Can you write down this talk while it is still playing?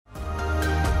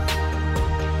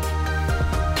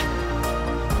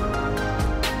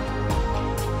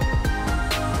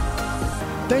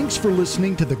Thanks for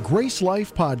listening to the Grace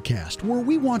Life Podcast, where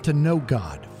we want to know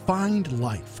God, find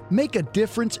life, make a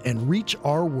difference, and reach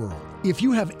our world. If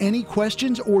you have any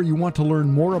questions or you want to learn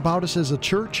more about us as a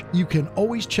church, you can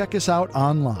always check us out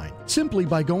online, simply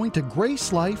by going to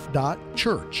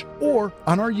gracelife.church or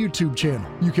on our YouTube channel.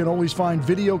 You can always find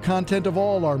video content of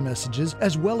all our messages,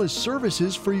 as well as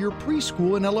services for your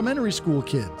preschool and elementary school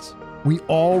kids. We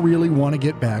all really want to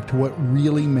get back to what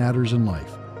really matters in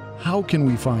life. How can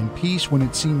we find peace when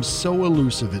it seems so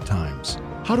elusive at times?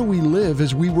 How do we live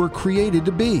as we were created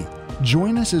to be?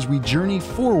 Join us as we journey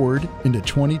forward into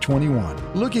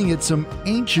 2021, looking at some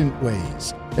ancient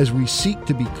ways as we seek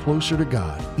to be closer to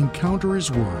God, encounter His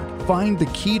Word, find the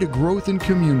key to growth in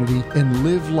community, and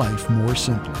live life more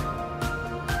simply.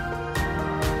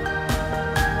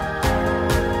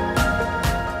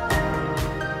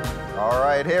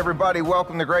 Hey everybody,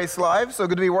 welcome to Grace Life. So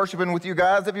good to be worshiping with you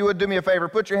guys. If you would do me a favor,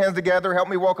 put your hands together. Help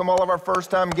me welcome all of our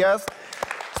first-time guests.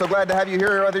 So glad to have you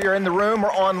here, whether you're in the room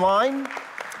or online.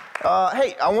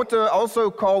 Hey, I want to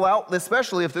also call out,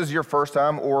 especially if this is your first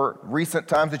time or recent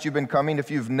times that you've been coming,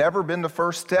 if you've never been to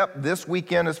First Step, this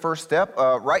weekend is First Step,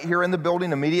 right here in the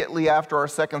building immediately after our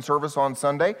second service on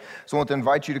Sunday. So I want to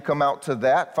invite you to come out to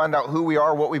that, find out who we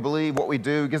are, what we believe, what we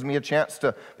do. It gives me a chance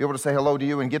to be able to say hello to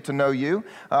you and get to know you.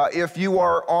 If you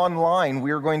are online, we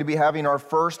are going to be having our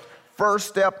First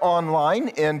Step online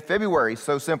in February.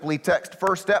 So simply text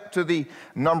First Step to the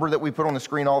number that we put on the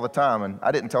screen all the time. And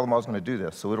I didn't tell them I was going to do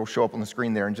this, so it'll show up on the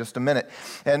screen there in just a minute.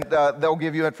 And they'll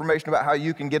give you information about how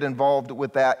you can get involved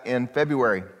with that in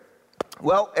February.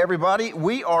 Well, everybody,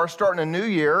 we are starting a new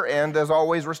year, and as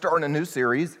always, we're starting a new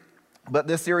series. But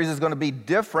this series is going to be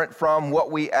different from what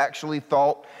we actually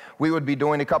thought we would be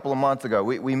doing a couple of months ago.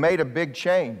 We made a big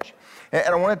change. And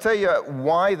I want to tell you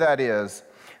why that is.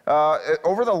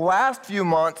 Over the last few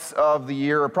months of the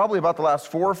year, or probably about the last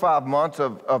 4 or 5 months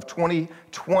of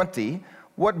 2020,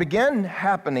 what began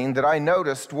happening that I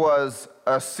noticed was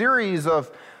a series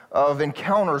of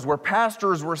encounters where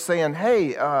pastors were saying,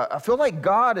 hey, I feel like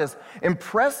God is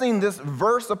impressing this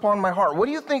verse upon my heart. What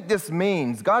do you think this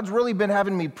means? God's really been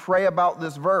having me pray about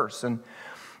this verse. And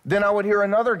then I would hear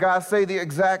another guy say the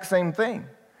exact same thing.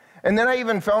 And then I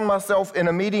even found myself in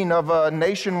a meeting of a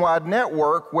nationwide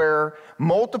network where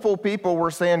multiple people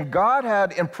were saying God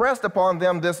had impressed upon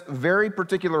them this very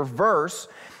particular verse,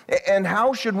 and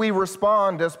how should we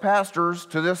respond as pastors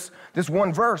to this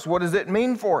one verse? What does it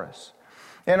mean for us?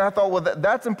 And I thought, well,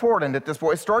 that's important at this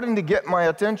point. It's starting to get my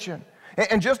attention.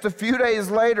 And just a few days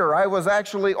later, I was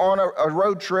actually on a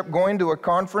road trip going to a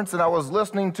conference, and I was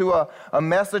listening to a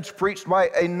message preached by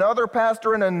another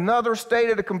pastor in another state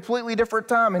at a completely different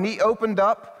time, and he opened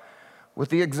up with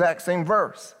the exact same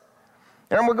verse.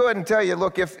 And I'm going to go ahead and tell you,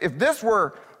 look, if this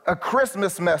were a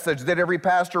Christmas message that every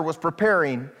pastor was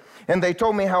preparing, and they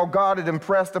told me how God had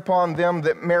impressed upon them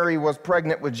that Mary was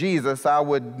pregnant with Jesus, I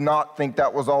would not think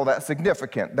that was all that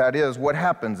significant. That is what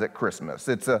happens at Christmas.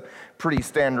 It's a pretty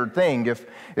standard thing.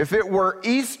 If it were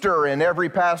Easter and every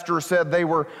pastor said they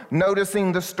were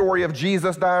noticing the story of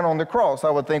Jesus dying on the cross, I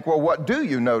would think, well, what do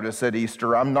you notice at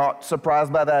Easter? I'm not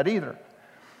surprised by that either.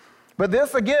 But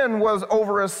this, again, was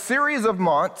over a series of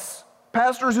months.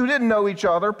 Pastors who didn't know each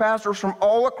other, pastors from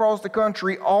all across the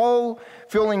country, all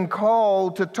feeling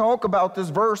called to talk about this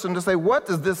verse and to say, what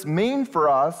does this mean for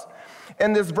us?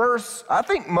 And this verse, I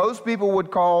think most people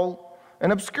would call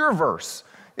an obscure verse.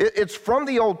 It's from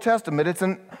the Old Testament. It's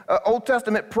an Old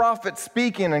Testament prophet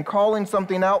speaking and calling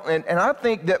something out. And I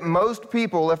think that most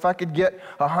people, if I could get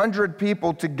 100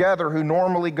 people together who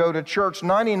normally go to church,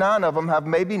 99 of them have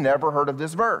maybe never heard of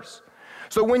this verse.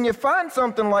 So when you find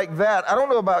something like that, I don't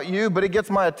know about you, but it gets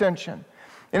my attention.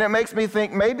 And it makes me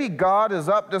think maybe God is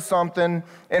up to something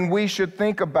and we should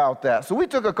think about that. So we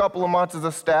took a couple of months as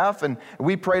a staff and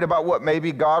we prayed about what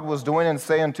maybe God was doing and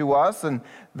saying to us. And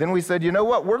then we said, you know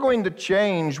what, we're going to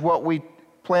change what we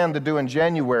planned to do in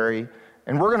January,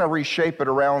 and we're going to reshape it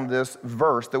around this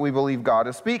verse that we believe God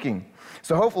is speaking.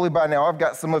 So hopefully by now I've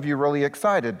got some of you really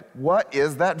excited. What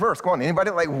is that verse? Come on, anybody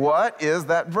what is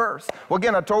that verse? Well,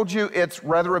 again, I told you it's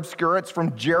rather obscure. It's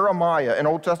from Jeremiah, an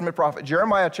Old Testament prophet.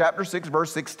 Jeremiah chapter 6,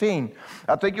 verse 16.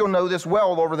 I think you'll know this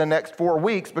well over the next 4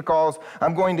 weeks because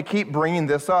I'm going to keep bringing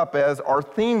this up as our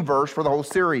theme verse for the whole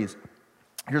series.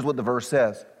 Here's what the verse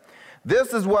says.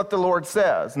 This is what the Lord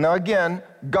says. Now again,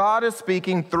 God is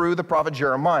speaking through the prophet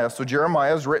Jeremiah. So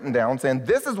Jeremiah is written down saying,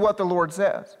 this is what the Lord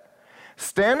says.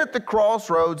 Stand at the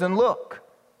crossroads and look.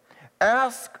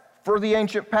 Ask for the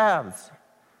ancient paths.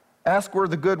 Ask where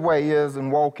the good way is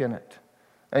and walk in it,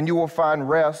 and you will find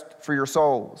rest for your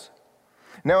souls.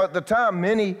 Now, at the time,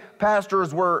 many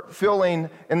pastors were feeling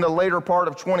in the later part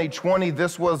of 2020,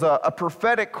 this was a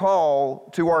prophetic call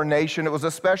to our nation. It was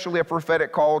especially a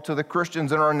prophetic call to the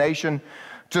Christians in our nation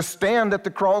to stand at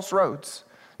the crossroads.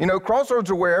 You know,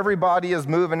 crossroads are where everybody is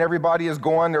moving, everybody is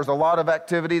going. There's a lot of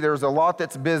activity. There's a lot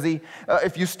that's busy.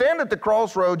 If you stand at the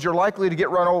crossroads, you're likely to get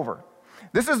run over.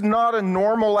 This is not a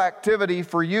normal activity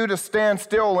for you to stand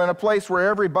still in a place where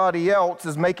everybody else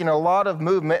is making a lot of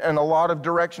movement and a lot of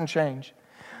direction change.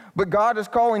 But God is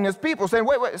calling his people, saying,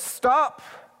 wait, stop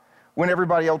when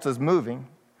everybody else is moving.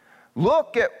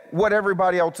 Look at what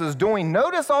everybody else is doing.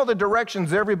 Notice all the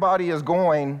directions everybody is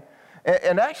going.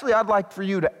 And actually, I'd like for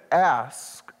you to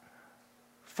ask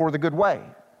for the good way.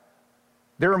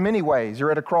 There are many ways.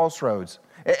 You're at a crossroads.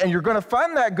 And you're going to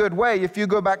find that good way if you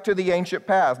go back to the ancient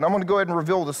paths. And I'm going to go ahead and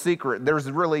reveal the secret. There's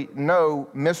really no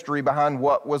mystery behind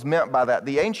what was meant by that.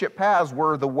 The ancient paths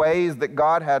were the ways that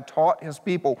God had taught his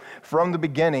people from the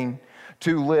beginning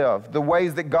to live, the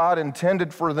ways that God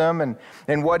intended for them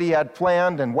and what he had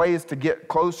planned and ways to get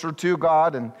closer to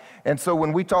God. And so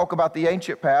when we talk about the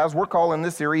ancient paths, we're calling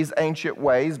this series Ancient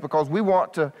Ways because we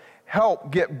want to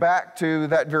help get back to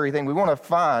that very thing. We want to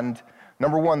find,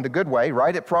 number one, the good way,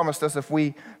 right? It promised us if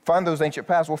we find those ancient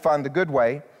paths, we'll find the good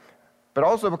way. But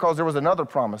also because there was another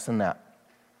promise in that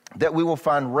we will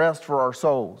find rest for our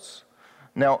souls.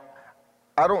 Now,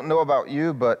 I don't know about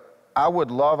you, but I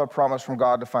would love a promise from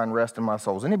God to find rest in my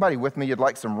souls. Anybody with me, you'd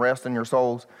like some rest in your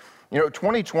souls? You know,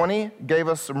 2020 gave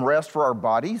us some rest for our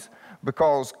bodies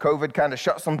because COVID kind of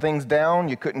shut some things down.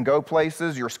 You couldn't go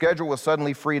places. Your schedule was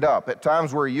suddenly freed up. At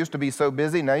times where you used to be so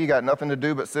busy, now you got nothing to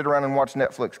do but sit around and watch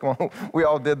Netflix. Come on, we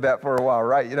all did that for a while,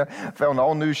 right? You know, found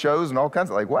all new shows and all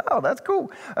kinds of wow, that's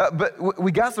cool. But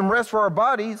we got some rest for our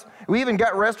bodies. We even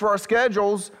got rest for our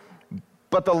schedules.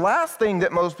 But the last thing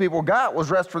that most people got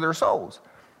was rest for their souls.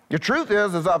 The truth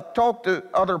is I've talked to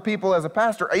other people as a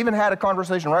pastor. I even had a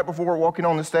conversation right before walking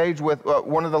on the stage with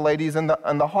one of the ladies in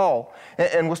the hall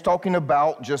and was talking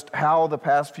about just how the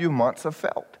past few months have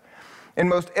felt. And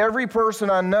most every person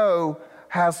I know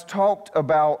has talked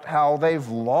about how they've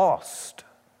lost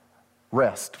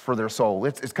rest for their soul.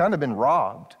 It's kind of been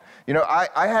robbed. You know,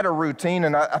 I had a routine,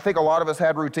 and I think a lot of us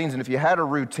had routines, and if you had a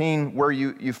routine where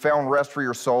you found rest for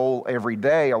your soul every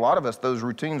day, a lot of us, those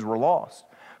routines were lost.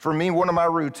 For me, one of my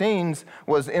routines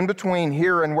was in between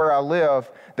here and where I live,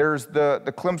 there's the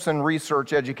Clemson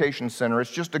Research Education Center.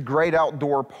 It's just a great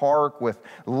outdoor park with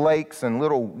lakes and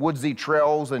little woodsy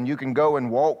trails, and you can go and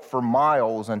walk for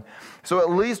miles. And so at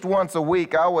least once a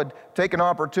week, I would take an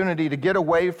opportunity to get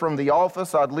away from the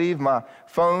office. I'd leave my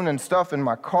phone and stuff in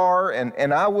my car,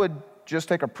 and I would just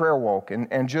take a prayer walk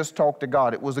and just talk to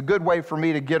God. It was a good way for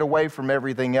me to get away from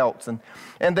everything else.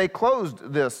 And they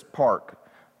closed this park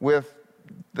with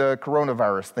the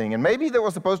coronavirus thing. And maybe that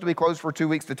was supposed to be closed for 2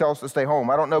 weeks to tell us to stay home.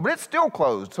 I don't know, but it's still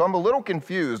closed. So I'm a little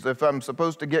confused if I'm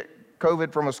supposed to get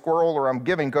COVID from a squirrel or I'm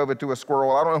giving COVID to a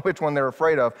squirrel. I don't know which one they're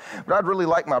afraid of. But I'd really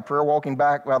like my prayer walking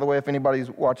back, by the way, if anybody's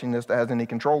watching this that has any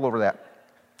control over that.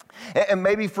 And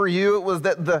maybe for you, it was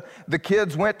that the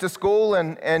kids went to school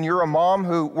and you're a mom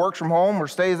who works from home or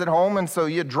stays at home, and so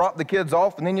you'd drop the kids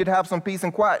off and then you'd have some peace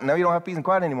and quiet. Now you don't have peace and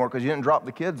quiet anymore because you didn't drop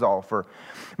the kids off. Or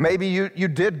maybe you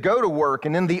did go to work,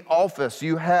 and in the office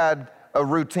you had a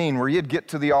routine where you'd get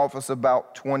to the office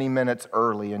about 20 minutes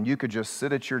early and you could just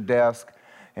sit at your desk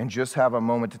and just have a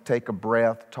moment to take a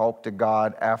breath, talk to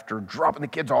God after dropping the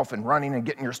kids off and running and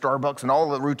getting your Starbucks and all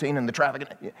the routine and the traffic.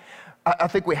 I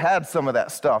think we had some of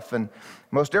that stuff, and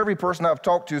most every person I've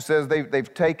talked to says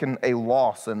they've taken a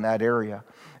loss in that area.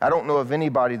 I don't know of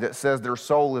anybody that says their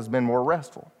soul has been more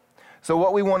restful. So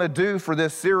what we want to do for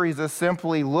this series is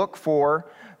simply look for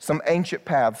some ancient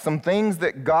paths, some things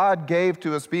that God gave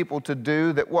to his people to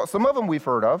do that, well, some of them we've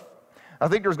heard of. I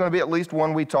think there's going to be at least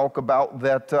one we talk about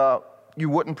that you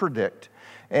wouldn't predict.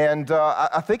 And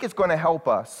I think it's going to help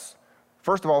us,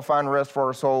 first of all, find rest for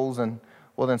our souls, and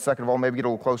well, then second of all, maybe get a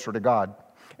little closer to God.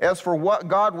 As for what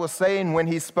God was saying when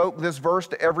he spoke this verse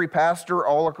to every pastor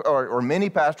or many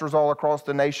pastors all across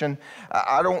the nation,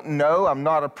 I don't know. I'm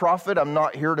not a prophet. I'm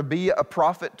not here to be a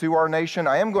prophet to our nation.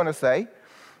 I am going to say,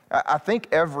 I think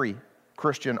every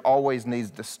Christian always needs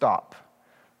to stop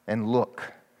and look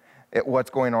at what's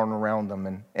going on around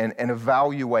them and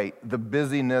evaluate the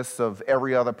busyness of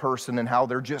every other person and how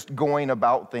they're just going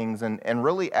about things and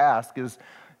really ask, is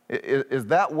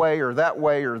that way or that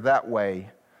way or that way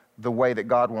the way that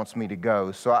God wants me to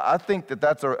go? So I think that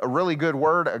that's a really good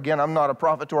word. Again, I'm not a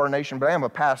prophet to our nation, but I am a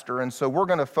pastor, and so we're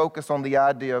going to focus on the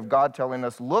idea of God telling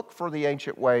us, look for the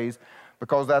ancient ways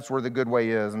because that's where the good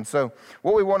way is. And so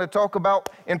what we want to talk about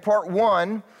in part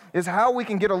one is how we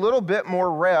can get a little bit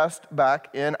more rest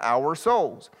back in our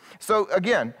souls. So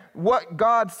again, what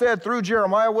God said through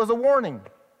Jeremiah was a warning.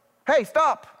 Hey,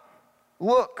 stop,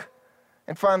 look,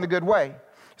 and find the good way.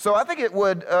 So I think it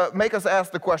would make us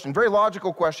ask the question, very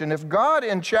logical question. If God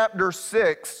in chapter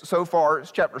 6, so far,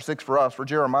 it's chapter 6 for us, for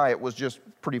Jeremiah, it was just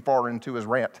pretty far into his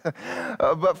rant.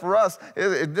 But for us,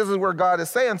 this is where God is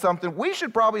saying something. We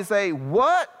should probably say,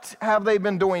 what have they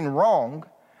been doing wrong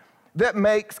that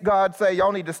makes God say,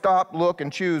 y'all need to stop, look,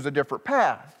 and choose a different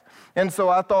path? And so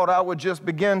I thought I would just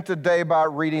begin today by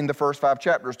reading the first 5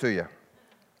 chapters to you.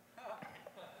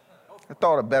 I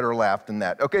thought a better laugh than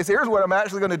that. Okay, so here's what I'm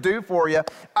actually going to do for you.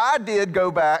 I did go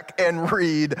back and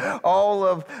read all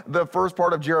of the first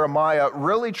part of Jeremiah,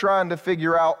 really trying to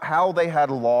figure out how they had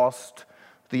lost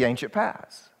the ancient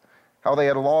paths, how they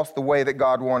had lost the way that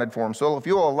God wanted for them. So if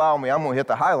you'll allow me, I'm going to hit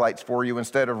the highlights for you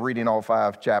instead of reading all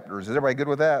 5 chapters. Is everybody good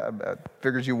with that? I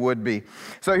figured you would be.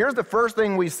 So here's the first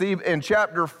thing we see in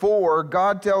chapter 4.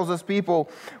 God tells his people,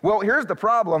 well, here's the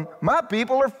problem. My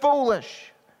people are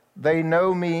foolish. They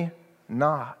know me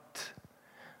not.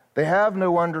 They have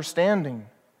no understanding.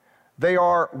 They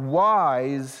are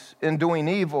wise in doing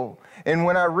evil. And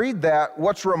when I read that,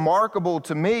 what's remarkable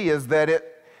to me is that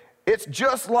it's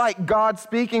just like God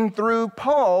speaking through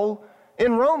Paul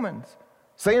in Romans,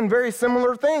 saying very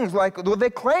similar things, like they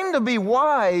claim to be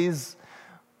wise,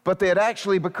 but they had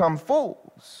actually become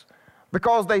fools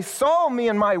because they saw me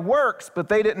and my works, but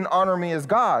they didn't honor me as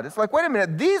God. It's like, wait a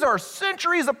minute, these are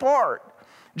centuries apart.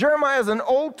 Jeremiah is an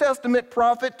Old Testament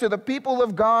prophet to the people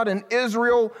of God in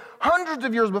Israel hundreds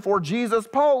of years before Jesus.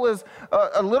 Paul is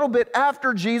a little bit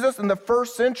after Jesus in the 1st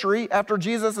century, after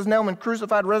Jesus has now been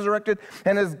crucified, resurrected,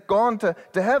 and has gone to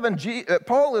heaven.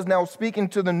 Paul is now speaking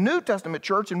to the New Testament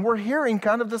church, and we're hearing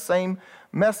kind of the same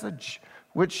message,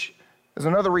 which is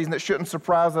another reason that shouldn't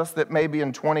surprise us that maybe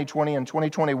in 2020 and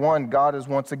 2021, God is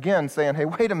once again saying, hey,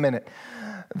 wait a minute.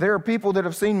 There are people that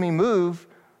have seen me move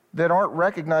that aren't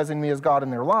recognizing me as God in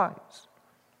their lives.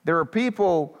 There are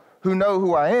people who know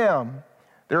who I am.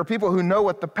 There are people who know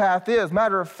what the path is.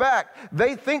 Matter of fact,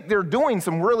 they think they're doing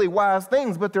some really wise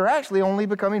things, but they're actually only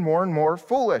becoming more and more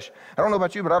foolish. I don't know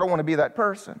about you, but I don't want to be that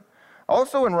person.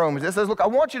 Also in Romans, it says, look, I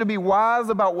want you to be wise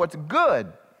about what's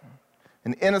good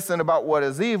and innocent about what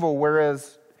is evil,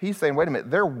 whereas he's saying, wait a minute,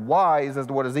 they're wise as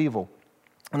to what is evil.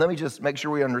 And let me just make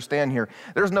sure we understand here.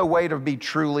 There's no way to be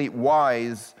truly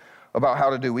wise about how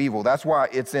to do evil. That's why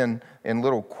it's in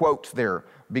little quotes there,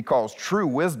 because true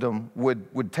wisdom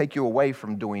would take you away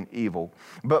from doing evil.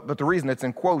 But the reason it's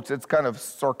in quotes, it's kind of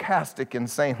sarcastic in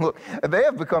saying, look, they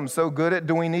have become so good at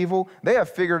doing evil, they have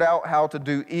figured out how to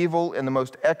do evil in the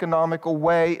most economical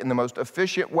way, in the most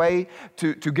efficient way,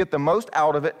 to get the most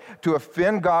out of it, to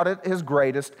offend God at his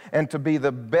greatest, and to be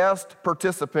the best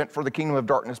participant for the kingdom of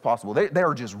darkness possible. They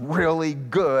are just really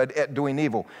good at doing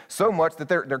evil, so much that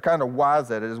they're kind of wise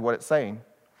at it, is what it's saying.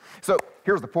 So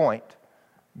here's the point.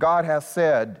 God has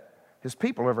said his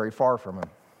people are very far from him.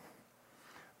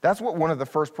 That's what one of the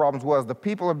first problems was. The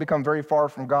people have become very far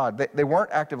from God. They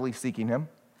weren't actively seeking him.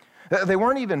 They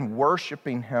weren't even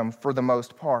worshiping him for the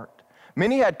most part.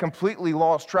 Many had completely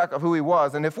lost track of who he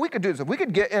was. And if we could do this, if we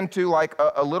could get into like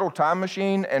a little time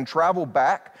machine and travel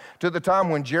back to the time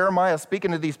when Jeremiah is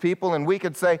speaking to these people, and we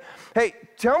could say, hey,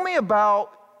 tell me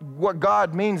about what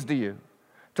God means to you.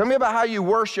 Tell me about how you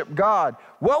worship God.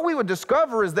 What we would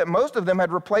discover is that most of them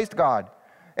had replaced God.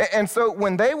 And so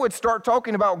when they would start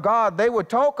talking about God, they would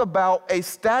talk about a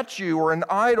statue or an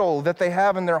idol that they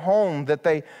have in their home that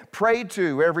they pray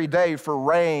to every day for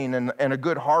rain and a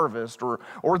good harvest, or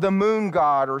the moon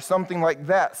god or something like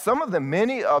that. Some of them,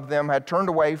 many of them, had turned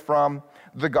away from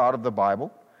the God of the Bible,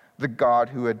 the God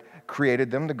who had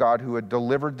created them, the God who had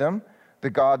delivered them, the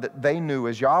God that they knew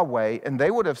as Yahweh, and they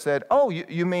would have said, oh,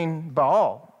 you mean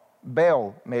Baal.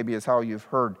 Baal, maybe, is how you've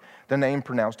heard the name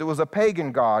pronounced. It was a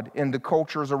pagan god in the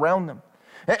cultures around them.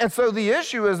 And so the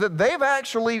issue is that they've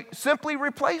actually simply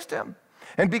replaced him.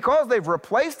 And because they've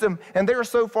replaced him and they're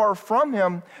so far from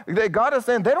him, God is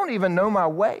saying, they don't even know my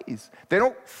ways. They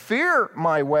don't fear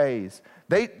my ways.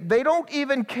 They don't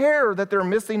even care that they're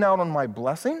missing out on my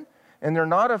blessing, and they're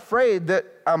not afraid that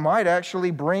I might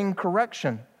actually bring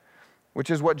correction,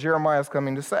 which is what Jeremiah is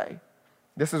coming to say.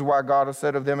 This is why God has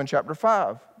said of them in chapter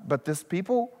 5, but this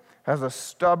people has a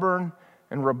stubborn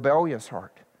and rebellious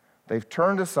heart. They've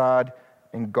turned aside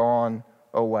and gone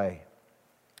away.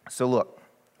 So look,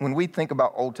 when we think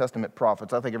about Old Testament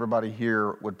prophets, I think everybody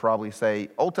here would probably say,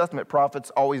 Old Testament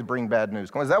prophets always bring bad news.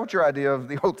 Is that what your idea of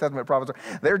the Old Testament prophets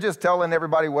are? They're just telling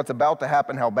everybody what's about to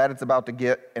happen, how bad it's about to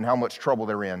get, and how much trouble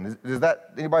they're in. Is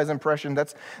that anybody's impression?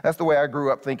 That's the way I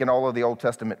grew up thinking all of the Old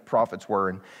Testament prophets were,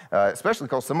 and especially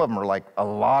because some of them are like a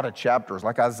lot of chapters,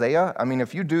 like Isaiah. I mean,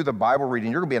 if you do the Bible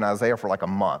reading, you're going to be in Isaiah for like a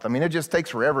month. I mean, it just takes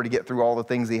forever to get through all the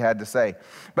things he had to say.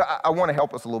 But I want to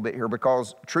help us a little bit here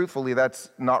because, truthfully,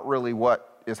 that's not really what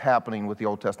is happening with the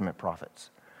Old Testament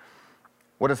prophets.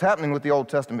 What is happening with the Old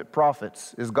Testament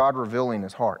prophets is God revealing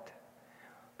his heart,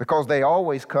 because they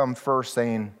always come first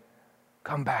saying,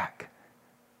 come back.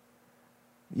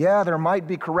 Yeah, there might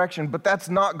be correction, but that's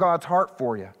not God's heart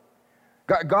for you.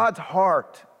 God's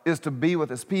heart is to be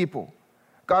with his people.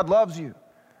 God loves you.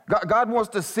 God wants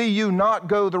to see you not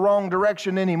go the wrong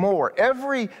direction anymore.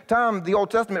 Every time the Old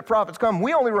Testament prophets come,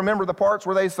 we only remember the parts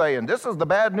where they saying, this is the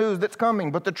bad news that's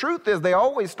coming. But the truth is they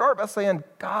always start by saying,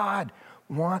 God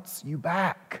wants you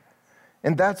back.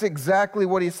 And that's exactly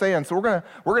what he's saying. So we're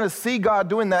going to see God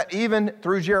doing that even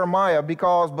through Jeremiah,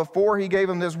 because before he gave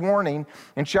them this warning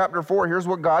in chapter 4, here's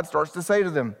what God starts to say to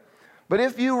them. But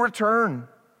if you return,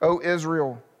 O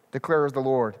Israel, declares the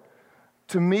Lord,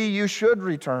 to me you should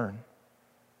return.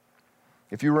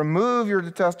 If you remove your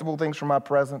detestable things from my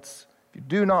presence, if you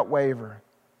do not waver,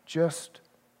 just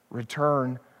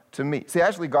return to me. See,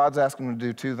 actually, God's asking them to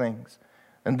do two things.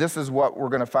 And this is what we're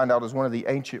going to find out is one of the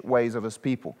ancient ways of his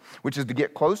people, which is to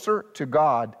get closer to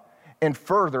God and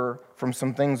further from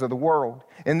some things of the world.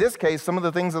 In this case, some of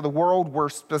the things of the world were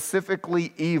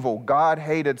specifically evil. God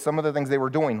hated some of the things they were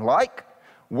doing, like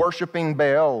worshiping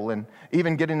Baal and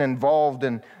even getting involved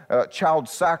in child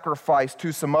sacrifice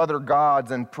to some other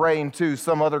gods and praying to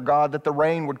some other god that the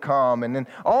rain would come. And then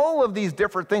all of these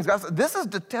different things. God said, this is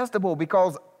detestable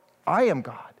because I am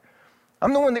God.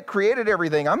 I'm the one that created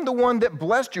everything. I'm the one that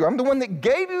blessed you. I'm the one that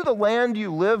gave you the land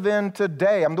you live in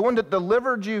today. I'm the one that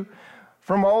delivered you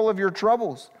from all of your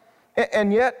troubles.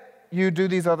 And yet you do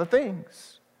these other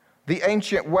things. The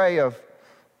ancient way of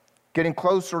getting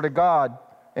closer to God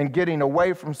and getting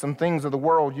away from some things of the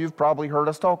world, you've probably heard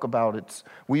us talk about.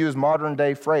 We use modern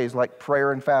day phrase like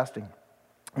prayer and fasting.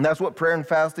 And that's what prayer and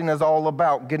fasting is all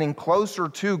about, getting closer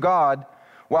to God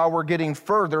while we're getting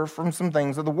further from some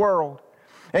things of the world.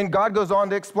 And God goes on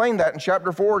to explain that in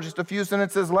chapter 4, just a few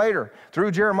sentences later,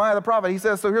 through Jeremiah the prophet. He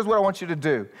says, so here's what I want you to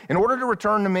do. In order to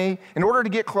return to me, in order to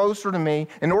get closer to me,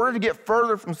 in order to get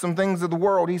further from some things of the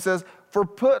world, he says,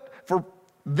 put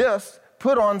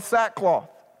on sackcloth,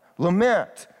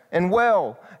 lament, and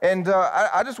wail. And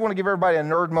I just want to give everybody a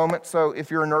nerd moment. So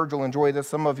if you're a nerd, you'll enjoy this.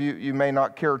 Some of you may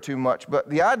not care too much. But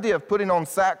the idea of putting on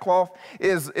sackcloth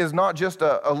is not just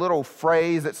a little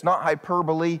phrase. It's not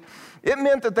hyperbole. It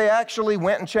meant that they actually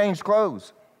went and changed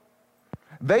clothes.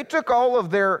 They took all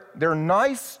of their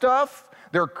nice stuff,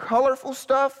 their colorful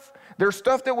stuff, their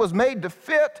stuff that was made to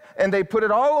fit, and they put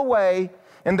it all away,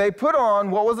 and they put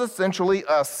on what was essentially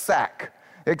a sack,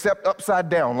 except upside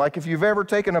down. Like if you've ever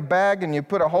taken a bag and you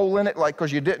put a hole in it, like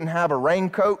because you didn't have a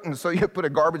raincoat, and so you put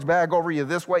a garbage bag over you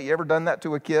this way. You ever done that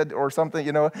to a kid or something?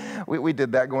 You know, we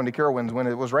did that going to Currence when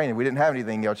it was raining. We didn't have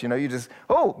anything else. You know, you just,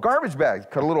 garbage bags,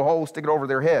 cut a little hole, stick it over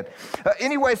their head.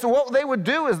 Anyway, so what they would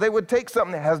do is they would take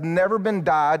something that has never been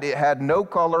dyed. It had no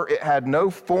color. It had no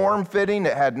form fitting.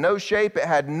 It had no shape. It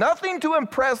had nothing to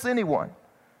impress anyone.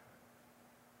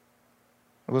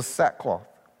 It was sackcloth.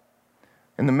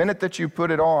 And the minute that you put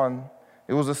it on,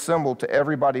 it was a symbol to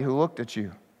everybody who looked at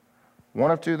you. One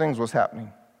of two things was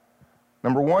happening.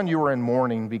 Number one, you were in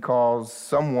mourning because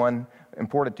someone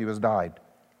important to you has died.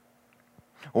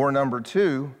 Or number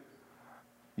two,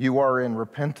 you are in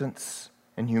repentance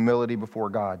and humility before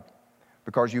God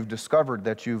because you've discovered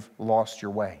that you've lost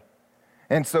your way.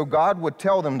 And so God would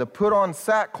tell them to put on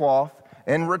sackcloth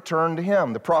and return to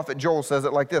him. The prophet Joel says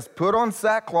it like this, put on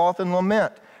sackcloth and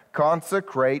lament.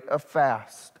 Consecrate a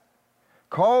fast.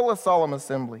 Call a solemn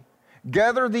assembly.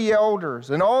 Gather the elders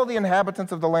and all the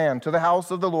inhabitants of the land to the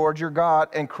house of the Lord your God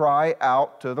and cry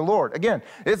out to the Lord. Again,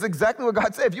 it's exactly what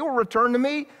God said. If you will return to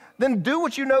me, then do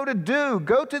what you know to do.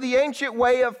 Go to the ancient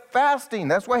way of fasting.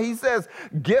 That's why he says,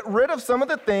 get rid of some of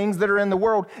the things that are in the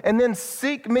world and then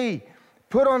seek me.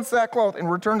 Put on sackcloth and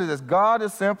return to this. God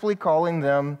is simply calling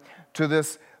them to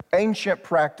this ancient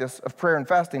practice of prayer and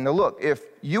fasting. Now look, if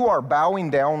you are bowing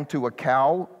down to a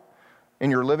cow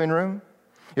in your living room,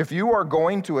 if you are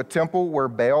going to a temple where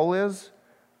Baal is,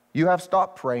 you have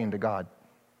stopped praying to God.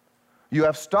 You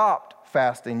have stopped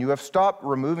fasting. You have stopped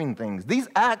removing things. These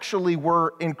actually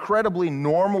were incredibly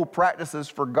normal practices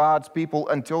for God's people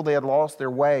until they had lost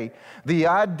their way. The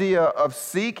idea of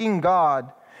seeking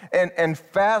God And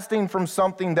fasting from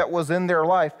something that was in their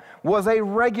life was a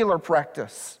regular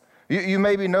practice. You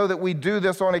maybe know that we do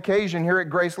this on occasion here at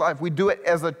Grace Life. We do it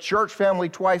as a church family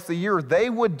twice a year. They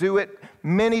would do it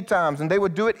many times, and they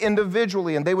would do it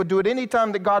individually, and they would do it any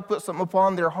time that God put something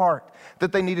upon their heart,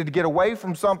 that they needed to get away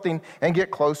from something and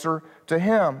get closer to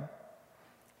Him.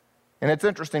 And it's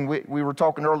interesting, we were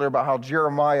talking earlier about how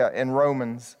Jeremiah and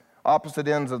Romans, opposite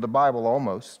ends of the Bible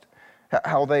almost,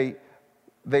 how they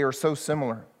are so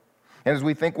similar. And as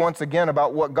we think once again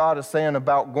about what God is saying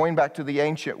about going back to the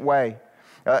ancient way,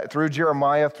 through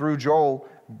Jeremiah, through Joel,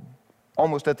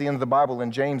 almost at the end of the Bible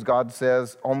in James, God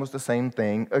says almost the same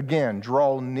thing. Again,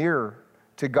 draw near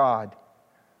to God,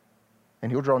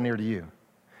 and He'll draw near to you.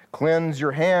 Cleanse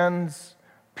your hands,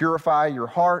 purify your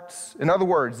hearts. In other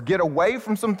words, get away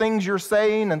from some things you're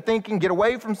saying and thinking, get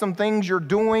away from some things you're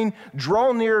doing,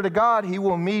 draw near to God, He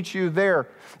will meet you there.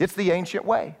 It's the ancient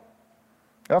way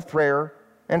of prayer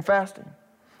and fasting.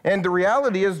 And the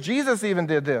reality is, Jesus even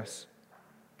did this.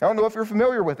 I don't know if you're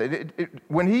familiar with it.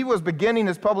 When He was beginning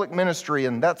His public ministry,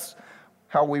 and that's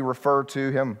how we refer to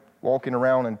Him, walking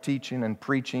around and teaching and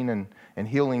preaching and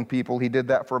healing people, He did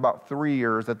that for about 3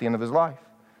 years at the end of His life.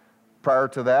 Prior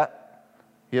to that,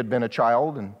 He had been a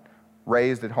child and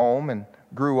raised at home and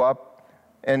grew up,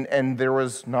 and there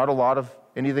was not a lot of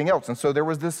anything else. And so there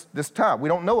was this time. We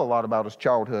don't know a lot about His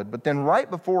childhood, but then right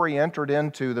before He entered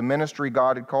into the ministry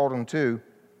God had called Him to,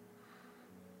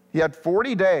 He had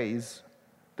 40 days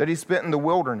that He spent in the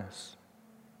wilderness,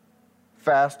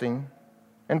 fasting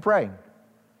and praying.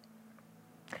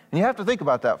 And you have to think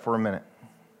about that for a minute.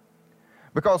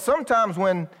 Because sometimes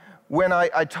when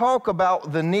I talk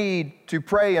about the need to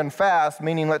pray and fast,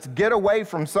 meaning let's get away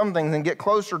from some things and get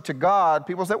closer to God,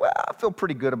 people say, well, I feel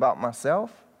pretty good about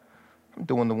myself. I'm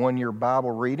doing the one-year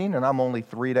Bible reading, and I'm only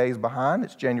 3 days behind.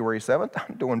 It's January 7th.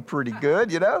 I'm doing pretty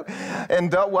good,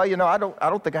 And, I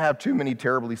don't think I have too many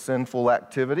terribly sinful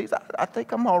activities. I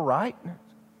think I'm all right.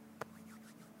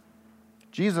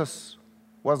 Jesus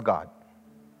was God,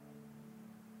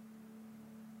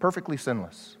 perfectly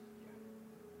sinless.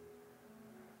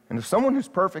 And if someone who's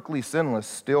perfectly sinless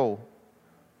still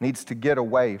needs to get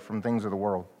away from things of the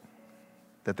world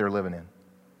that they're living in,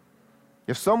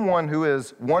 if someone who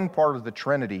is one part of the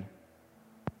Trinity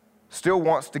still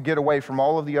wants to get away from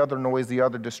all of the other noise, the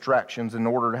other distractions, in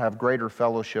order to have greater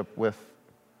fellowship with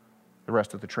the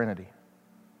rest of the Trinity,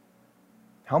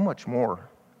 how much more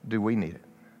do we need it?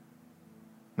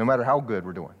 No matter how good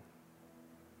we're doing,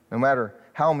 no matter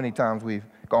how many times we've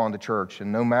gone to church,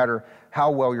 and no matter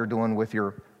how well you're doing with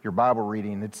your Bible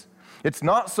reading, it's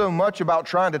not so much about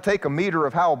trying to take a meter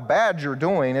of how bad you're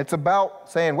doing. It's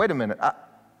about saying, wait a minute,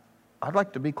 I'd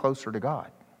like to be closer to God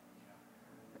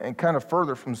and kind of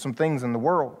further from some things in the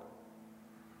world.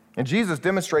 And Jesus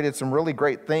demonstrated some really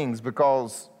great things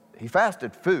because He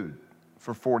fasted food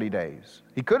for 40 days.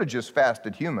 He could have just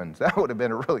fasted humans. That would have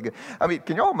been a really good.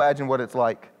 Can you all imagine what it's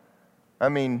like?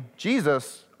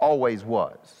 Jesus always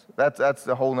was. That's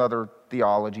a whole other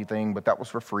theology thing, but that was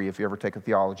for free if you ever take a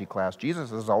theology class. Jesus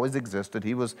has always existed.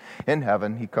 He was in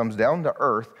heaven. He comes down to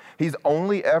earth. He's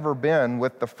only ever been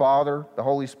with the Father, the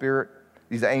Holy Spirit,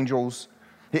 these angels.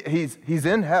 He's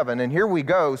in heaven, and here we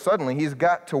go. Suddenly, He's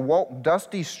got to walk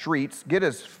dusty streets, get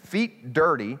His feet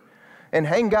dirty, and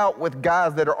hang out with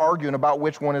guys that are arguing about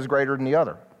which one is greater than the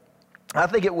other. I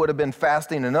think it would have been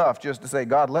fasting enough just to say,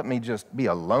 God, let me just be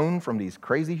alone from these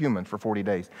crazy humans for 40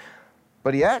 days.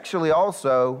 But He actually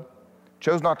also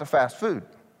chose not to fast food,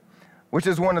 which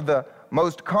is one of the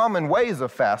most common ways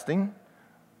of fasting.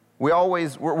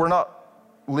 We're not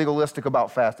legalistic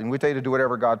about fasting. We tell you to do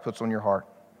whatever God puts on your heart.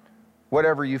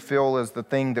 Whatever you feel is the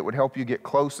thing that would help you get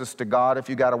closest to God. If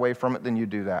you got away from it, then you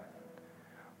do that.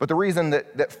 But the reason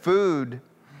that food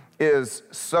is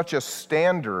such a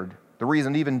standard, the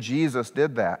reason even Jesus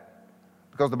did that,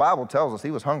 because the Bible tells us He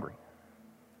was hungry.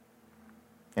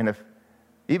 And if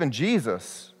even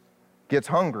Jesus gets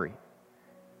hungry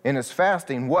in His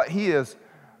fasting, what He is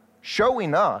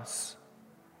showing us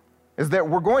is that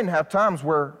we're going to have times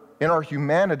where in our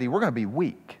humanity we're going to be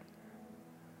weak.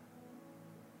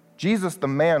 Jesus, the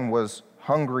man, was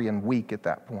hungry and weak at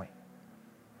that point.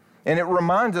 And it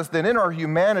reminds us that in our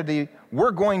humanity, we're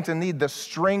going to need the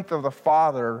strength of the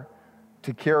Father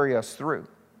to carry us through.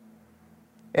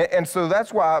 And so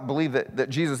that's why I believe that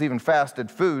Jesus even fasted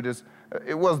food.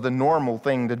 It was the normal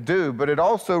thing to do, but it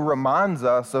also reminds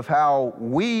us of how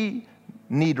we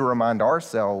need to remind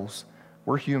ourselves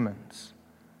we're humans,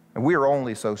 and we are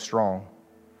only so strong.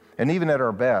 And even at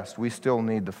our best, we still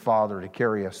need the Father to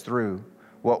carry us through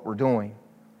what we're doing.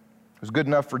 It was good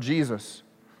enough for Jesus.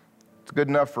 It's good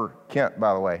enough for Kent,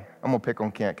 by the way. I'm going to pick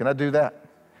on Kent. Can I do that?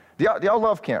 Do y'all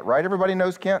love Kent, right? Everybody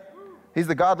knows Kent? He's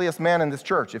the godliest man in this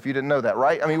church, if you didn't know that,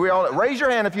 right? I mean, we all, raise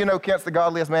your hand if you know Kent's the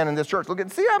godliest man in this church.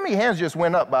 See how many hands just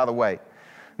went up, by the way.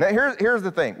 Now, here's the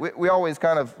thing. We always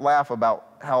kind of laugh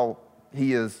about how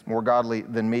he is more godly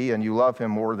than me, and you love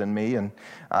him more than me, and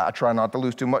I try not to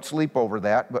lose too much sleep over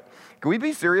that. But can we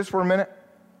be serious for a minute?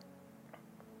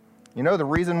 You know the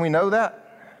reason we know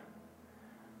that?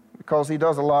 Because he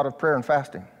does a lot of prayer and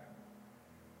fasting.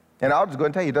 And I'll just go ahead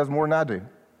and tell you, he does more than I do.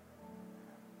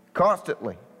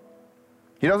 Constantly.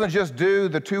 He doesn't just do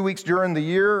the 2 weeks during the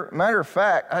year. Matter of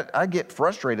fact, I get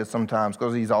frustrated sometimes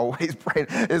because he's always praying.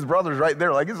 His brother's right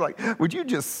there. It's like, would you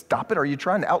just stop it? Are you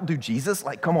trying to outdo Jesus?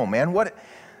 Like, come on, man. What?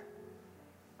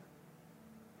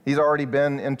 He's already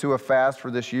been into a fast for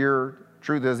this year.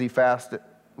 Truth is, he fasts at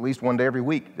least one day every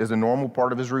week is a normal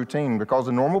part of his routine, because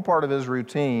the normal part of his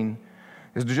routine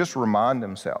is to just remind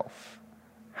himself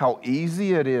how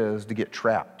easy it is to get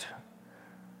trapped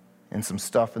in some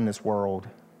stuff in this world,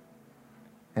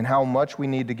 and how much we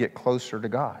need to get closer to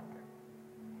God.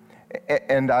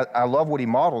 And I love what he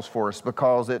models for us,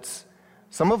 because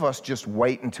some of us just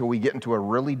wait until we get into a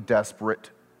really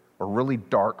desperate or really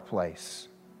dark place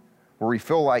where we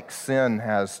feel like sin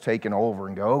has taken over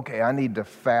and go, okay, I need to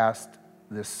fast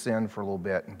this sin for a little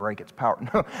bit and break its power.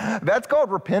 No, that's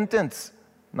called repentance,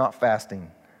 not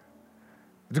fasting.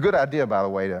 It's a good idea, by the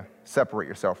way, to separate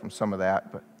yourself from some of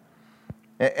that, but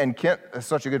and Kent is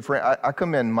such a good friend. I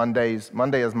come in Mondays.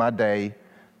 Monday is my day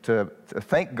to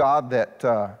thank God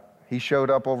that he showed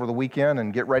up over the weekend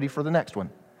and get ready for the next one.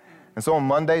 And so on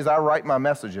Mondays, I write my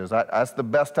messages. That's the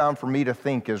best time for me to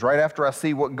think, is right after I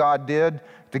see what God did,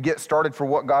 to get started for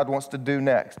what God wants to do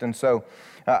next. And so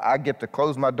I get to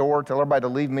close my door, tell everybody to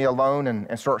leave me alone,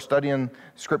 and start studying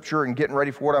Scripture and getting ready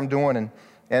for what I'm doing.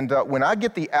 And when I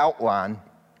get the outline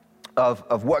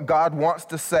of what God wants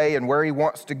to say and where he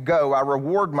wants to go, I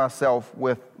reward myself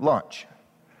with lunch.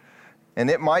 And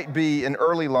it might be an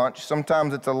early lunch.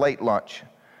 Sometimes it's a late lunch.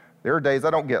 There are days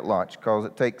I don't get lunch because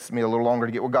it takes me a little longer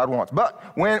to get what God wants. But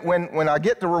when I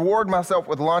get to reward myself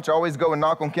with lunch, I always go and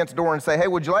knock on Kent's door and say, hey,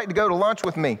 would you like to go to lunch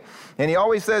with me? And he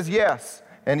always says yes,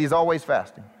 and he's always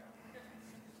fasting.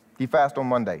 He fasts on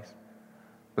Mondays.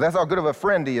 But that's how good of a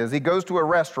friend he is. He goes to a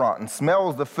restaurant and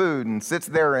smells the food and sits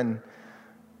there and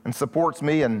supports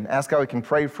me and asks how he can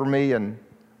pray for me. And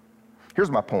here's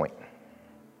my point.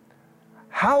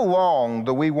 How long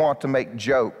do we want to make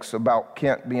jokes about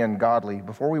Kent being godly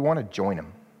before we want to join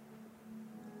him?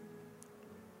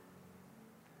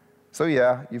 So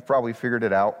yeah, you've probably figured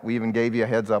it out. We even gave you a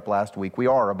heads up last week. We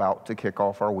are about to kick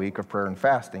off our week of prayer and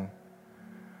fasting.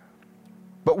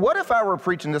 But what if I were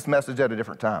preaching this message at a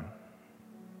different time?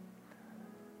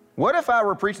 What if I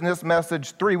were preaching this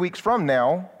message 3 weeks from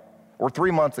now, or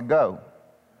 3 months ago,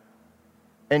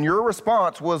 and your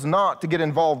response was not to get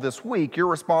involved this week? Your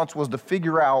response was to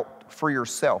figure out for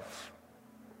yourself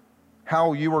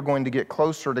how you were going to get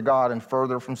closer to God and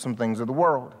further from some things of the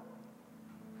world.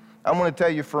 I'm going to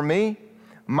tell you, for me,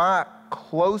 my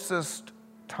closest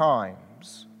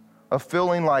times of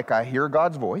feeling like I hear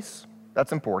God's voice,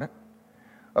 that's important,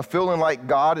 of feeling like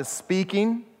God is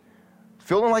speaking,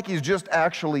 feeling like he's just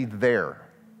actually there.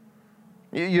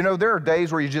 You know, there are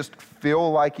days where you just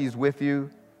feel like he's with you,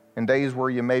 and days where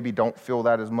you maybe don't feel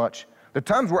that as much. The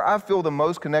times where I feel the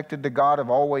most connected to God have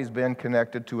always been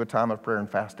connected to a time of prayer and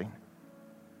fasting.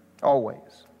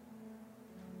 Always.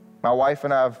 My wife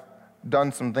and I have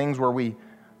done some things where we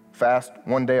fast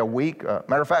one day a week.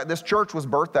 Matter of fact, this church was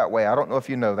birthed that way. I don't know if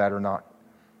you know that or not.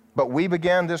 But we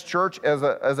began this church as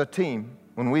a team.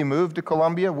 When we moved to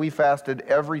Columbia, we fasted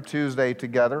every Tuesday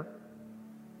together.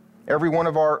 Every one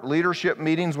of our leadership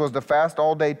meetings was to fast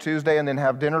all day Tuesday and then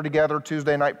have dinner together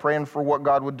Tuesday night praying for what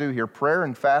God would do here. Prayer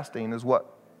and fasting is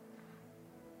what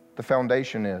the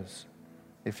foundation is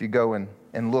if you go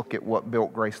and look at what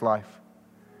built Grace Life.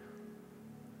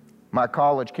 My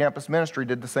college campus ministry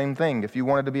did the same thing. If you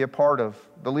wanted to be a part of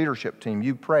the leadership team,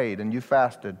 you prayed and you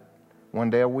fasted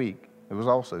one day a week. It was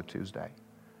also Tuesday.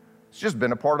 It's just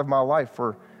been a part of my life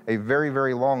for a very,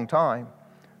 very long time,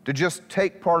 to just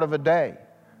take part of a day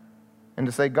and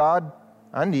to say, God,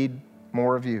 I need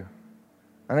more of you.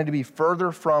 I need to be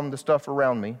further from the stuff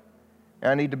around me,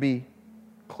 and I need to be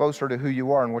closer to who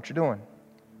you are and what you're doing.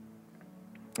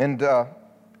 And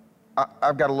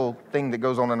I've got a little thing that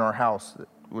goes on in our house that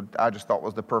I just thought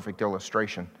was the perfect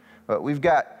illustration. We've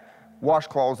got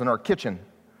washcloths in our kitchen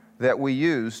that we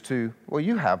use to, well,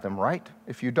 you have them, right?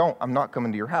 If you don't, I'm not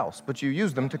coming to your house. But you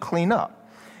use them to clean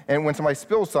up. And when somebody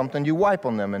spills something, you wipe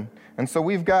on them. And so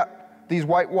we've got these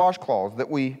white washcloths that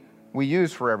we we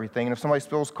use for everything. And if somebody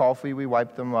spills coffee, we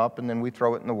wipe them up, and then we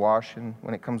throw it in the wash. And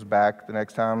when it comes back the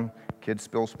next time, kids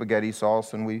spill spaghetti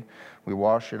sauce, and we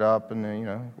wash it up, and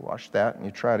then, wash that, and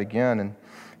you try it again. And,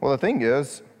 well, the thing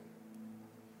is,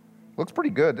 looks pretty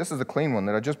good. This is a clean one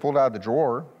that I just pulled out of the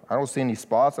drawer. I don't see any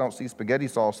spots. I don't see spaghetti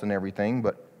sauce and everything.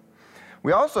 But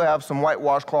we also have some white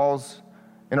washcloths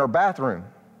in our bathroom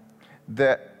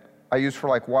that I use for,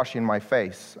 like, washing my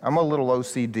face. I'm a little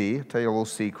OCD. I'll tell you a little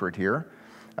secret here.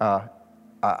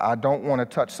 I don't want to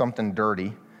touch something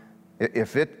dirty.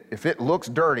 If it looks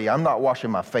dirty, I'm not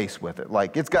washing my face with it.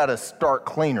 Like, it's got to start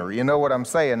cleaner. You know what I'm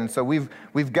saying? And so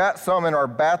we've got some in our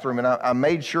bathroom, and I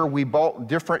made sure we bought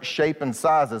different shape and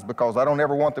sizes because I don't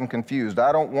ever want them confused.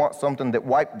 I don't want something that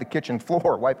wiped the kitchen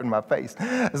floor wiping my face.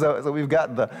 So we've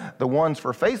got the ones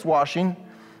for face washing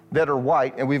that are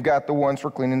white, and we've got the ones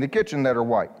for cleaning the kitchen that are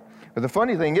white. But the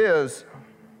funny thing is,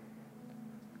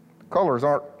 the colors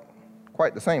aren't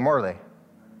quite the same, are they?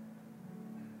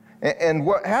 And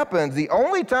what happens, the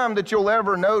only time that you'll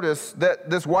ever notice that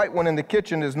this white one in the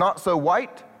kitchen is not so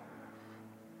white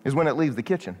is when it leaves the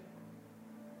kitchen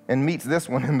and meets this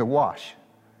one in the wash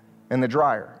and the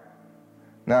dryer.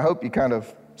 Now, I hope you kind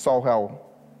of saw how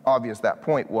obvious that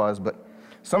point was, but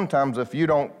sometimes if you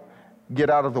don't get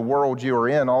out of the world you are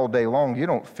in all day long, you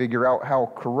don't figure out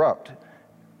how corrupt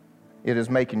it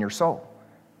is making your soul.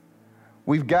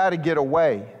 We've got to get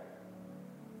away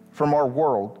from our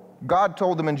world. God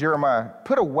told them in Jeremiah,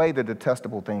 put away the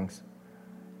detestable things.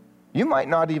 You might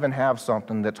not even have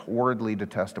something that's horridly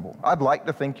detestable. I'd like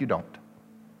to think you don't.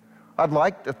 I'd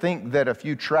like to think that if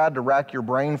you tried to rack your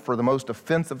brain for the most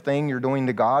offensive thing you're doing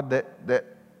to God, that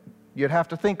you'd have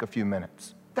to think a few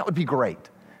minutes. That would be great.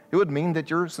 It would mean that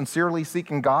you're sincerely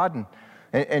seeking God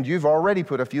and you've already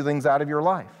put a few things out of your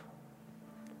life.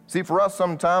 See, for us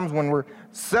sometimes when we're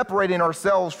separating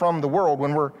ourselves from the world,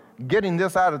 when we're getting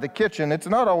this out of the kitchen, it's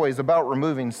not always about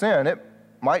removing sin. It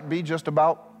might be just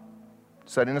about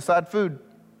setting aside food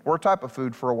or a type of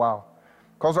food for a while.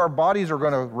 Because our bodies are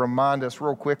going to remind us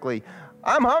real quickly,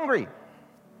 I'm hungry.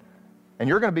 And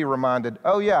you're going to be reminded,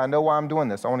 oh yeah, I know why I'm doing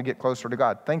this. I want to get closer to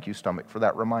God. Thank you, stomach, for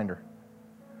that reminder.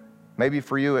 Maybe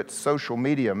for you it's social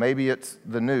media. Maybe it's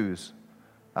the news.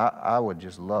 I would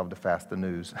just love to fast the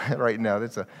news right now.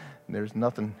 There's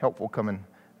nothing helpful coming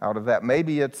out of that.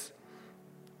 Maybe it's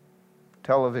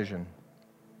television.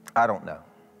 I don't know.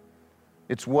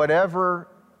 It's whatever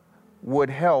would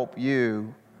help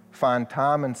you find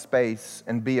time and space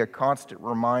and be a constant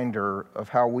reminder of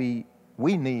how we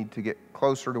need to get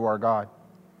closer to our God.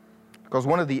 Because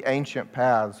one of the ancient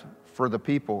paths for the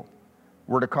people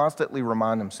were to constantly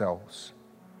remind themselves.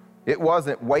 It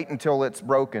wasn't wait until it's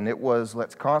broken. It was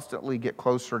let's constantly get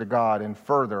closer to God and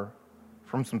further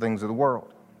from some things of the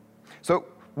world. So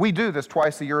we do this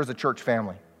twice a year as a church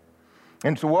family.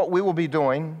 And so what we will be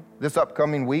doing this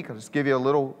upcoming week, I'll just give you a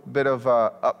little bit of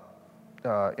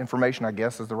information, I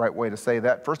guess is the right way to say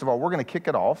that. First of all, we're going to kick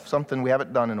it off, something we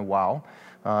haven't done in a while,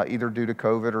 either due to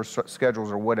COVID or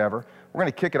schedules or whatever. We're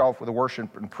going to kick it off with a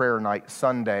worship and prayer night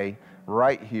Sunday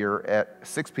right here at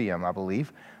 6 p.m., I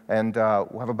believe. And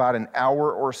we'll have about an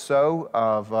hour or so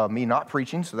of me not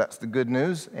preaching, so that's the good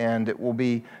news. And it will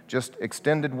be just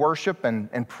extended worship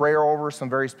and prayer over some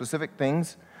very specific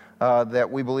things that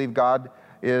we believe God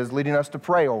is leading us to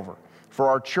pray over for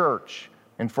our church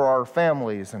and for our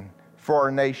families and for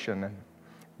our nation. And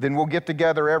then we'll get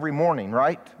together every morning,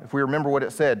 right? If we remember what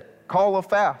it said, call a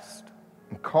fast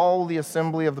and call the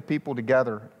assembly of the people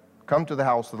together. Come to the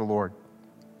house of the Lord.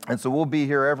 And so we'll be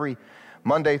here every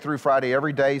Monday through Friday,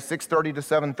 every day, 6:30 to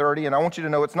 7:30. And I want you to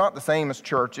know it's not the same as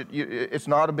church. It's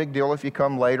not a big deal if you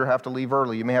come late or have to leave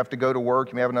early. You may have to go to work.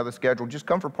 You may have another schedule. Just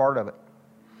come for part of it.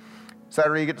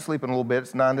 Saturday, you get to sleep in a little bit.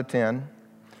 It's 9 to 10.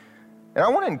 And I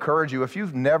want to encourage you, if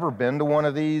you've never been to one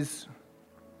of these,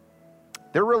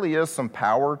 there really is some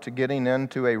power to getting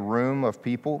into a room of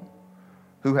people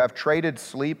who have traded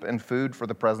sleep and food for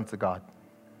the presence of God.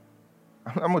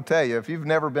 I'm going to tell you, if you've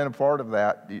never been a part of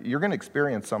that, you're going to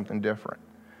experience something different.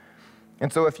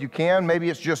 And so if you can, maybe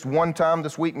it's just one time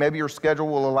this week, maybe your schedule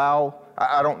will allow,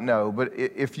 I don't know, but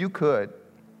if you could,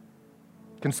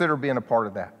 consider being a part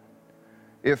of that.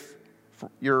 If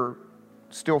you're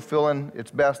still feeling it's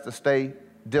best to stay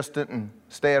distant and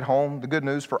stay at home, the good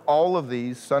news for all of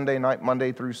these, Sunday night,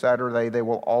 Monday through Saturday, they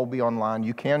will all be online.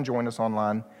 You can join us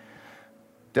online.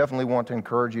 Definitely want to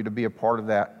encourage you to be a part of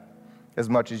that as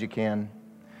much as you can.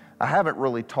 I haven't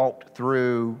really talked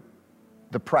through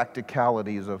the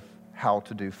practicalities of how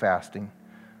to do fasting.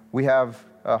 We have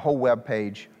a whole web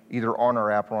page either on our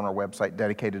app or on our website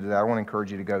dedicated to that. I want to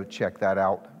encourage you to go check that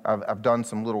out. I've done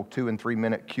some little 2 and 3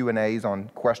 minute Q&As on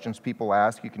questions people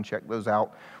ask. You can check those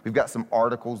out. We've got some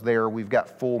articles there. We've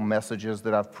got full messages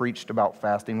that I've preached about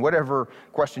fasting. Whatever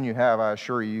question you have, I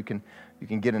assure you, you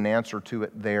can get an answer to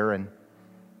it there. And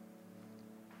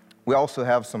we also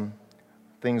have some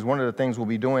things. One of the things we'll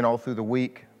be doing all through the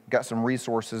week, got some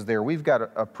resources there. We've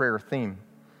got a prayer theme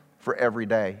for every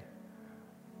day.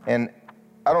 And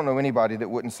I don't know anybody that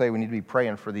wouldn't say we need to be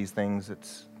praying for these things.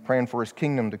 It's praying for His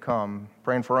kingdom to come,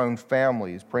 praying for our own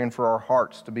families, praying for our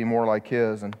hearts to be more like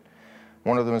His. And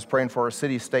one of them is praying for our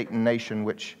city, state, and nation,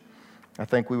 which I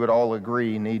think we would all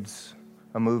agree needs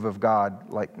a move of God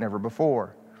like never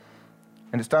before.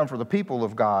 And it's time for the people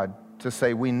of God to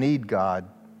say we need God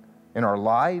in our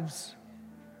lives.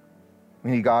 We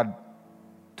need God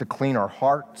to clean our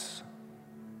hearts.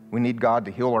 We need God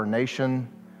to heal our nation.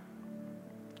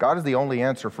 God is the only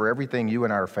answer for everything you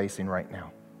and I are facing right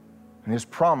now. And His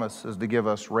promise is to give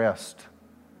us rest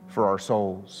for our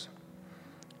souls.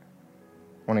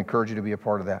 I want to encourage you to be a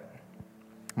part of that.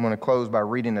 I'm going to close by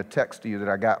reading a text to you that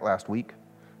I got last week.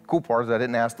 The cool part is I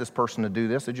didn't ask this person to do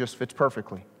this. It just fits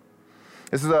perfectly.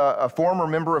 This is a former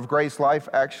member of Grace Life,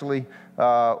 actually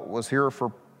was here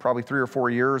for probably 3 or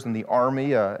 4 years in the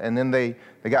Army, and then they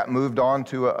got moved on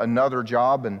to another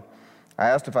job, and I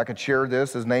asked if I could share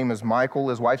this. His name is Michael.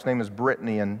 His wife's name is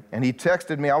Brittany, and he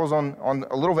texted me. I was on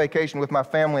a little vacation with my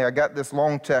family. I got this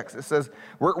long text. It says,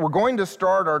 we're going to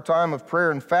start our time of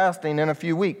prayer and fasting in a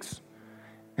few weeks,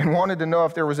 and wanted to know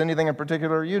if there was anything in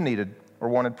particular you needed or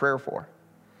wanted prayer for.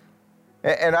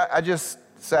 And I just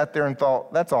sat there and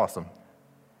thought, that's awesome.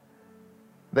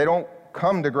 They don't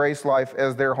come to Grace Life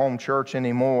as their home church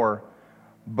anymore,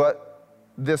 but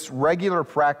this regular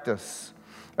practice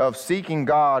of seeking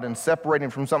God and separating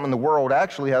from something in the world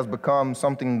actually has become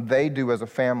something they do as a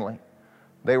family.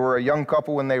 They were a young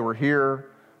couple when they were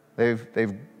here. They've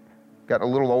got a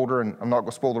little older, and I'm not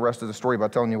going to spoil the rest of the story by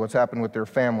telling you what's happened with their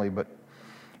family, but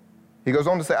he goes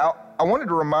on to say, I wanted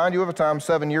to remind you of a time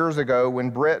 7 years ago when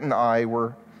Britt and I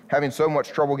were having so much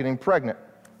trouble getting pregnant.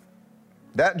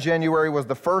 That January was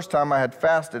the first time I had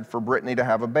fasted for Brittany to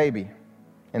have a baby,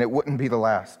 and it wouldn't be the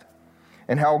last.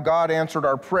 And how God answered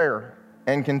our prayer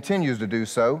and continues to do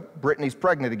so. Brittany's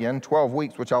pregnant again, 12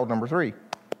 weeks with child number 3.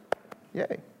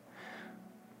 Yay.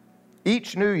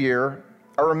 Each new year,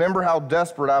 I remember how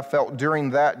desperate I felt during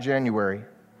that January,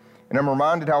 and I'm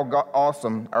reminded how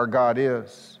awesome our God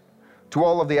is. To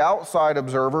all of the outside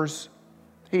observers,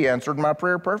 He answered my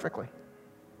prayer perfectly.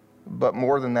 But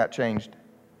more than that changed.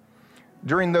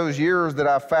 During those years that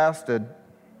I fasted,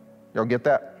 y'all get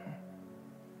that?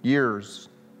 Years.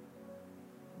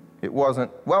 It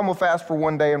wasn't, well, we'll fast for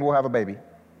one day and we'll have a baby.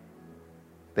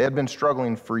 They had been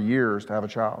struggling for years to have a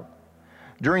child.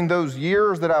 During those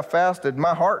years that I fasted,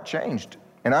 my heart changed,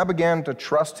 and I began to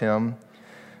trust Him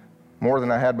more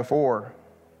than I had before.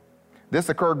 This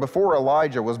occurred before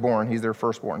Elijah was born. He's their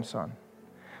firstborn son.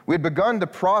 We had begun to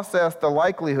process the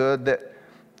likelihood that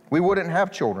we wouldn't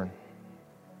have children.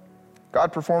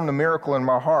 God performed a miracle in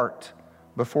my heart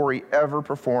before He ever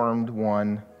performed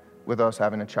one with us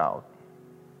having a child.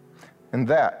 And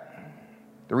the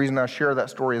reason I share that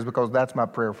story is because that's my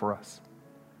prayer for us.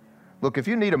 Look, if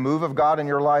you need a move of God in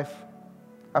your life,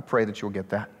 I pray that you'll get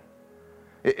that.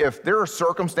 If there are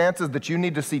circumstances that you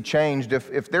need to see changed,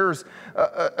 if there's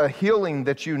a healing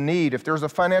that you need, if there's a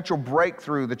financial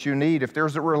breakthrough that you need, if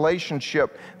there's a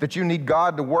relationship that you need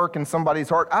God to work in somebody's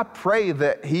heart, I pray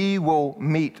that He will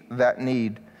meet that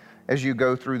need as you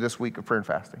go through this week of prayer and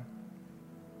fasting.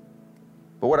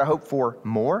 But what I hope for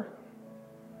more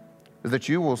is that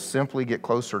you will simply get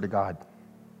closer to God,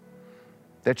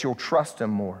 that you'll trust Him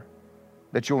more,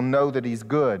 that you'll know that He's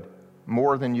good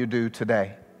more than you do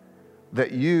today,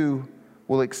 that you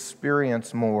will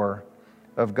experience more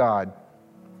of God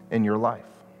in your life.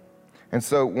 And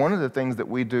so one of the things that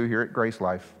we do here at Grace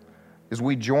Life is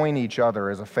we join each other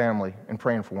as a family in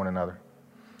praying for one another.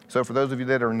 So for those of you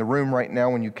that are in the room right now,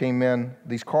 when you came in,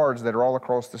 these cards that are all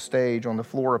across the stage on the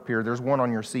floor up here, there's one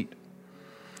on your seat.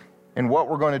 And what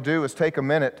we're going to do is take a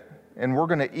minute, and we're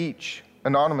going to each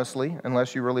anonymously,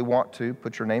 unless you really want to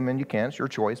put your name in, you can, it's your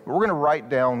choice, but we're going to write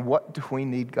down what do we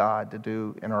need God to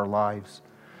do in our lives.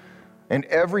 And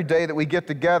every day that we get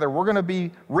together, we're going to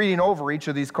be reading over each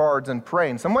of these cards and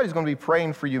praying. Somebody's going to be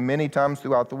praying for you many times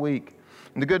throughout the week.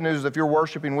 And the good news is if you're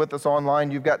worshiping with us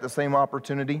online, you've got the same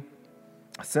opportunity.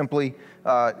 Simply,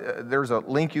 there's a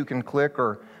link you can click,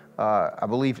 or I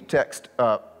believe text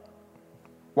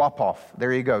WOPF.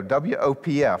 There you go,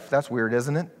 WOPF. That's weird,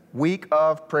 isn't it? Week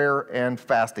of Prayer and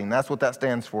Fasting. That's what that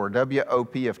stands for,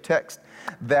 WOPF. Text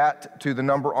that to the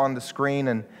number on the screen,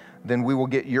 and then we will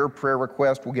get your prayer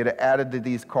request. We'll get it added to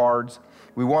these cards.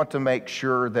 We want to make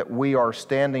sure that we are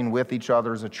standing with each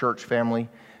other as a church family.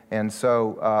 And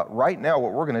so right now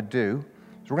what we're going to do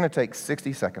is we're going to take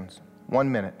 60 seconds,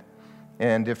 1 minute.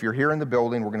 And if you're here in the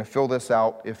building, we're going to fill this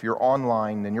out. If you're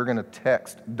online, then you're going to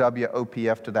text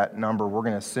WOPF to that number. We're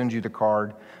going to send you the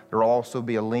card. There will also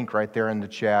be a link right there in the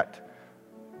chat.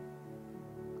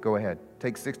 Go ahead.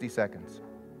 Take 60 seconds.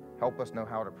 Help us know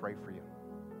how to pray for you.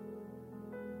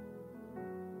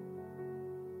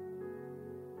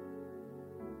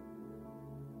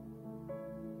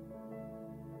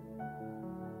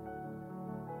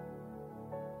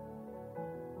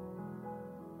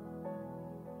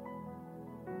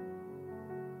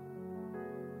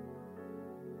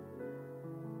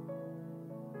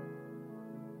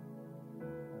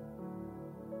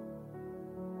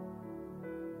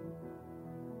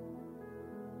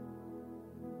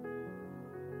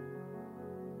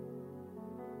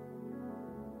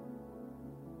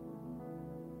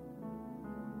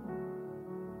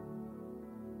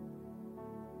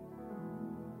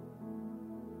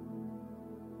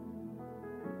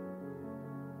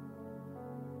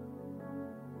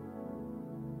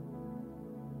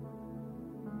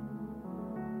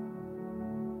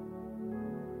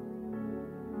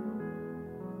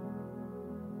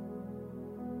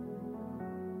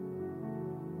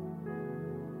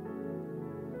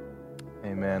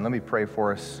 Amen. Let me pray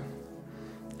for us.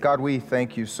 God, we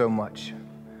thank you so much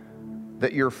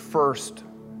that your first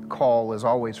call is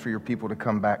always for your people to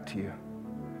come back to you.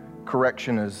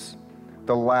 Correction is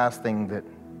the last thing that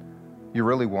you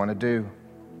really want to do.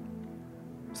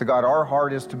 So God, our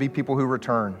heart is to be people who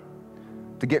return,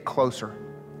 to get closer,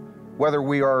 whether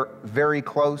we are very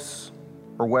close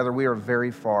or whether we are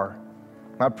very far.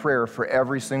 My prayer for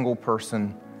every single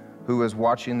person who is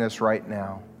watching this right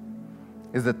now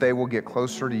is that they will get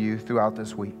closer to you throughout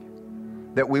this week,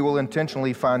 that we will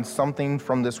intentionally find something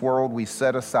from this world we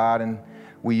set aside, and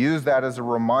we use that as a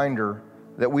reminder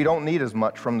that we don't need as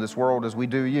much from this world as we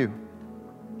do you.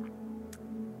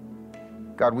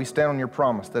 God, we stand on your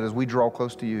promise that as we draw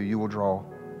close to you, you will draw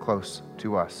close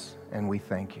to us, and we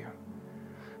thank you.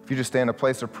 If you just stay in a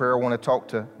place of prayer, I want to talk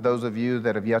to those of you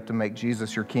that have yet to make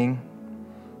Jesus your King.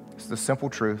 It's the simple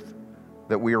truth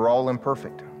that we are all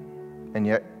imperfect, and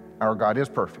yet our God is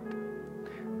perfect.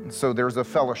 And so there's a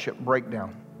fellowship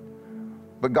breakdown.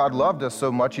 But God loved us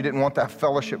so much, he didn't want that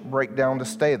fellowship breakdown to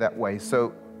stay that way.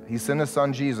 So he sent his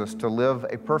son Jesus to live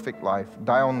a perfect life,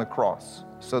 die on the cross,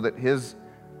 so that his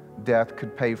death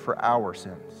could pay for our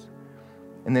sins.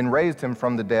 And then raised him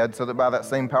from the dead so that by that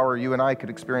same power you and I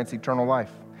could experience eternal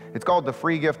life. It's called the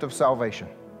free gift of salvation.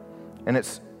 And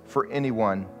it's for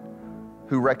anyone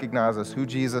who recognizes who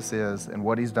Jesus is and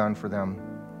what he's done for them.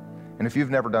 And if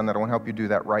you've never done that, I want to help you do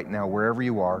that right now, wherever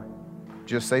you are.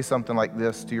 Just say something like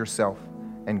this to yourself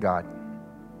and God.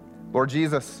 Lord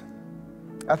Jesus,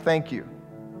 I thank you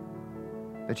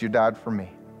that you died for me.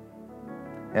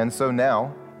 And so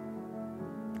now,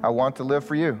 I want to live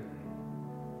for you.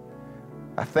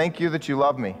 I thank you that you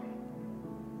love me.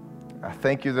 I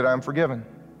thank you that I'm forgiven.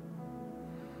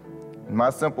 And my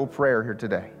simple prayer here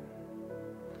today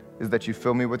is that you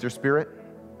fill me with your Spirit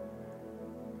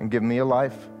and give me a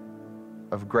life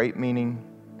of great meaning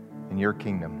in your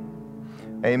kingdom.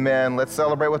 Amen. Let's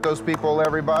celebrate with those people,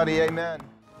 everybody. Amen.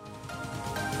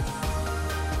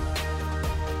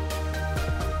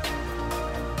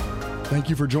 Thank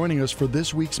you for joining us for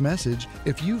this week's message.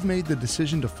 If you've made the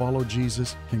decision to follow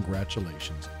Jesus,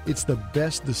 congratulations. It's the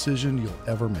best decision you'll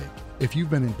ever make. If you've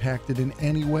been impacted in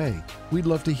any way, we'd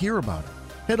love to hear about it.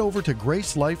 Head over to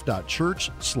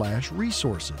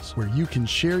gracelife.church/resources, where you can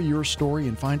share your story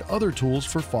and find other tools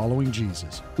for following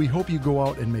Jesus. We hope you go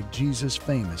out and make Jesus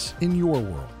famous in your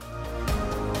world.